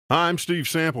Hi, I'm Steve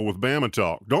Sample with Bama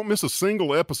Talk. Don't miss a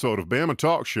single episode of Bama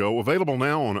Talk Show, available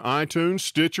now on iTunes,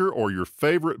 Stitcher, or your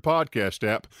favorite podcast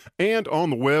app, and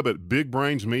on the web at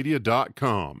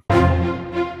bigbrainsmedia.com.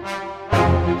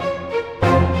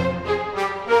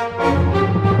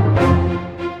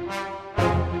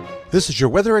 This is your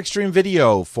Weather Xtreme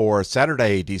video for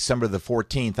Saturday, December the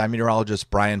 14th. I'm meteorologist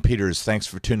Brian Peters. Thanks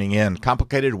for tuning in.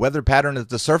 Complicated weather pattern at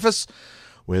the surface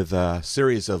with a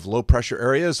series of low-pressure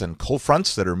areas and cold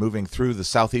fronts that are moving through the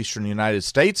southeastern United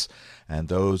States, and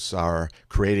those are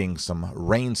creating some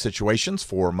rain situations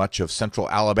for much of central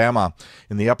Alabama.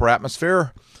 In the upper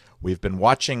atmosphere, we've been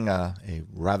watching a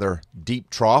rather deep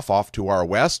trough off to our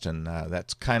west, and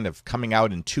that's kind of coming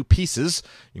out in two pieces.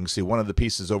 You can see one of the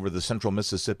pieces over the central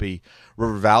Mississippi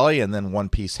River Valley, and then one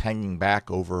piece hanging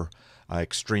back over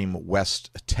extreme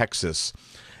west Texas.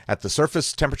 At the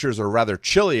surface, temperatures are rather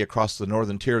chilly across the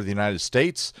northern tier of the United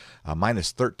States,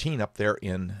 minus 13 up there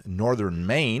in northern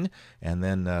Maine, and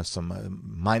then some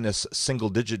minus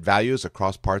single-digit values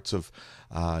across parts of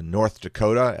North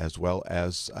Dakota as well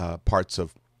as parts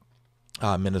of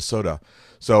Minnesota.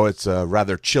 So it's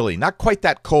rather chilly. Not quite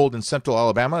that cold in central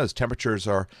Alabama, as temperatures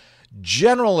are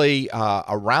generally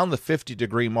around the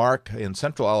 50-degree mark in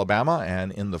central Alabama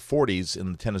and in the 40s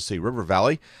in the Tennessee River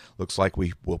Valley. Looks like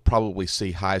we will probably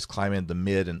see highs climb into the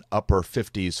mid and upper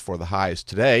 50s for the highs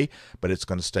today, but it's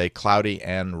going to stay cloudy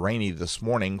and rainy this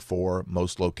morning for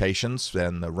most locations.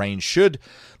 And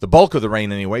the bulk of the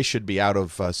rain anyway, should be out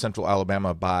of central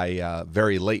Alabama by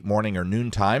very late morning or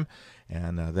noontime.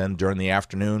 And then during the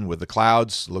afternoon with the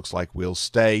clouds, looks like we'll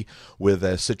stay with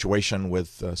a situation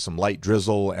with some light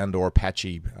drizzle and or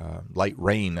patchy light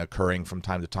rain occurring from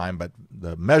time to time, but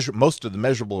most of the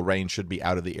measurable rain should be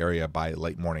out of the area by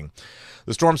late morning.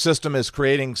 The storm system is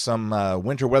creating some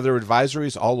winter weather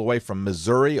advisories all the way from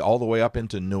Missouri all the way up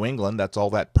into New England. That's all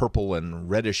that purple and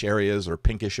reddish areas or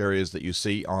pinkish areas that you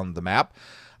see on the map.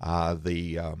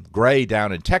 The gray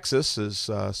down in Texas is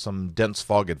some dense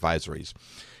fog advisories.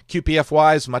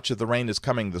 QPF-wise, much of the rain is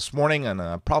coming this morning,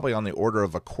 and probably on the order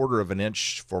of 1/4 of an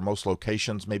inch for most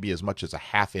locations, maybe as much as a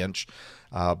 1/2 inch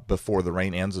before the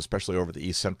rain ends, especially over the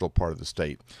east central part of the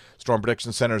state. Storm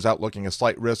Prediction Center is outlooking a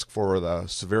slight risk for the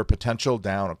severe potential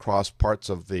down across parts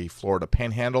of the Florida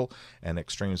Panhandle and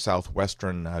extreme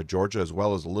southwestern Georgia, as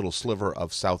well as a little sliver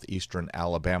of southeastern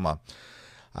Alabama.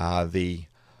 The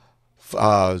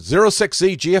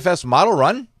 06Z GFS model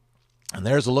run. And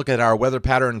there's a look at our weather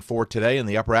pattern for today in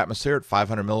the upper atmosphere at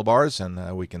 500 millibars,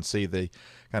 and we can see the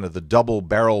kind of the double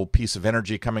barrel piece of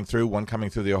energy coming through, one coming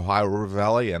through the Ohio River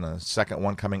Valley and a second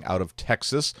one coming out of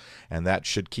Texas, and that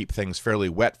should keep things fairly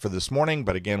wet for this morning.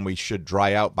 But again, we should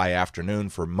dry out by afternoon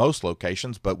for most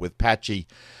locations, but with patchy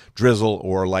drizzle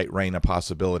or light rain a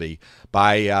possibility.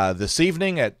 By this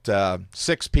evening at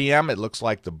 6 p.m., it looks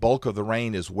like the bulk of the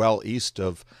rain is well east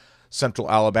of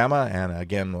central Alabama, and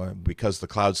again, because the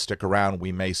clouds stick around, we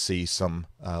may see some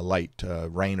light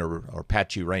rain or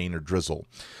patchy rain or drizzle.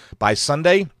 By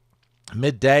Sunday,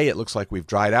 midday, it looks like we've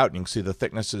dried out. You can see the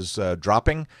thickness is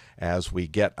dropping as we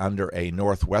get under a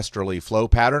northwesterly flow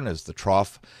pattern as the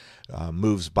trough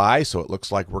moves by, so it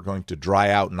looks like we're going to dry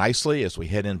out nicely as we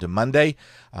head into Monday.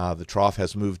 The trough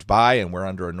has moved by and we're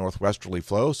under a northwesterly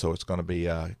flow, so it's going to be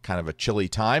kind of a chilly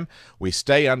time. We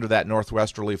stay under that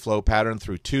northwesterly flow pattern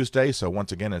through Tuesday, so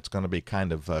once again it's going to be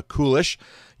kind of coolish.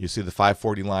 You see the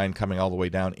 540 line coming all the way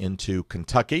down into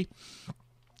Kentucky,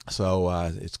 so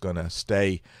it's going to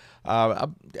stay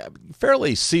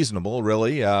fairly seasonable,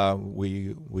 really.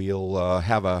 We'll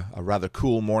have a rather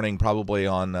cool morning probably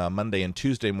on Monday and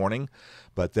Tuesday morning,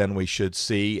 but then we should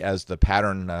see, as the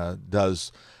pattern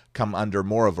does come under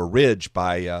more of a ridge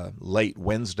by late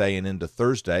Wednesday and into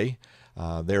Thursday.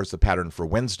 There's the pattern for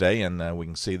Wednesday, and we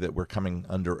can see that we're coming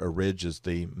under a ridge as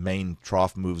the main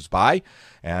trough moves by,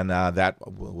 and that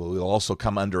will also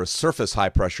come under a surface high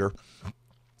pressure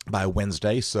by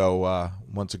Wednesday. So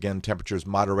once again, temperatures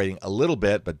moderating a little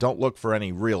bit, but don't look for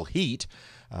any real heat.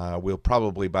 We'll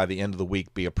probably by the end of the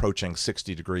week be approaching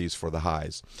 60 degrees for the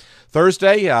highs.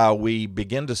 Thursday, we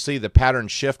begin to see the pattern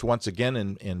shift once again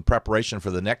in preparation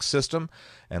for the next system,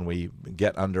 and we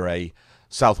get under a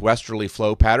southwesterly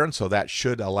flow pattern, so that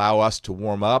should allow us to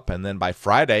warm up. And then by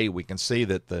Friday, we can see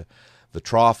that the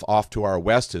trough off to our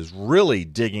west is really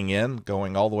digging in,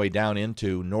 going all the way down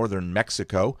into northern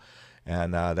Mexico.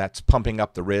 And that's pumping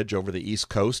up the ridge over the east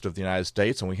coast of the United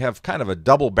States. And we have kind of a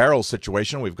double barrel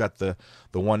situation. We've got the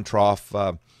one trough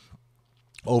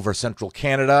over central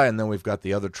Canada, and then we've got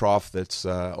the other trough that's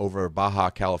over Baja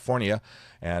California,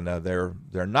 and they're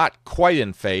not quite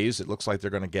in phase. It looks like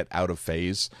they're going to get out of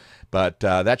phase, but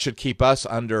that should keep us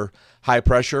under high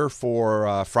pressure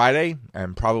for Friday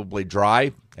and probably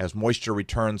dry as moisture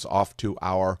returns off to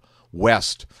our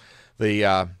west.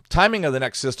 The timing of the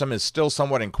next system is still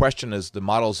somewhat in question, as the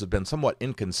models have been somewhat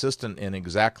inconsistent in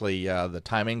exactly the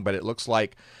timing, but it looks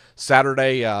like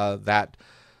Saturday that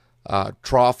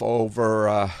trough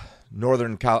over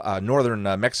northern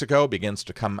Mexico begins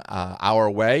to come our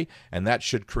way, and that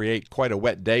should create quite a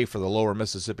wet day for the lower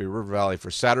Mississippi River Valley for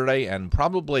Saturday, and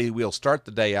probably we'll start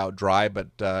the day out dry, but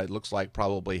it looks like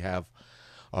probably have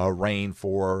rain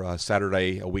for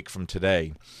Saturday a week from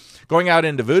today. Going out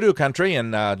into voodoo country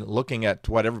and looking at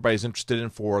what everybody's interested in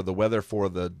for the weather for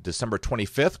the December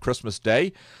 25th, Christmas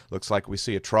Day, looks like we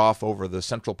see a trough over the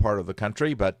central part of the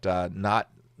country, but not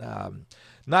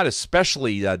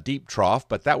especially deep trough,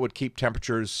 but that would keep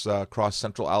temperatures across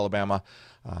central Alabama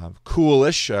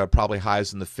coolish, probably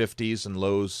highs in the 50s and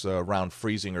lows around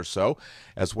freezing or so,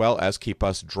 as well as keep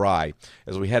us dry.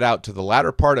 As we head out to the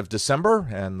latter part of December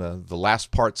and the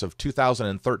last parts of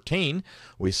 2013,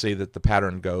 we see that the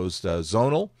pattern goes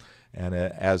zonal. And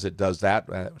as it does that,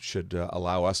 should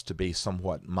allow us to be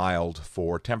somewhat mild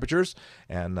for temperatures.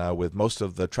 And with most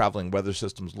of the traveling weather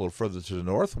systems a little further to the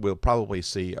north, we'll probably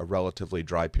see a relatively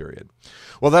dry period.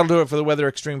 Well, that'll do it for the Weather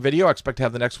Extreme video. I expect to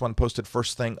have the next one posted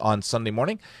first thing on Sunday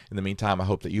morning. In the meantime, I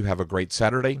hope that you have a great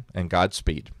Saturday, and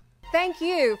Godspeed. Thank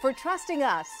you for trusting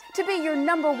us to be your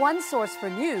 #1 source for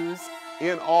news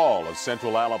in all of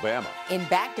central Alabama. In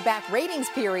back-to-back ratings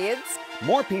periods,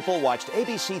 more people watched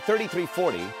ABC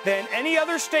 3340 than any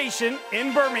other station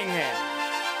in Birmingham.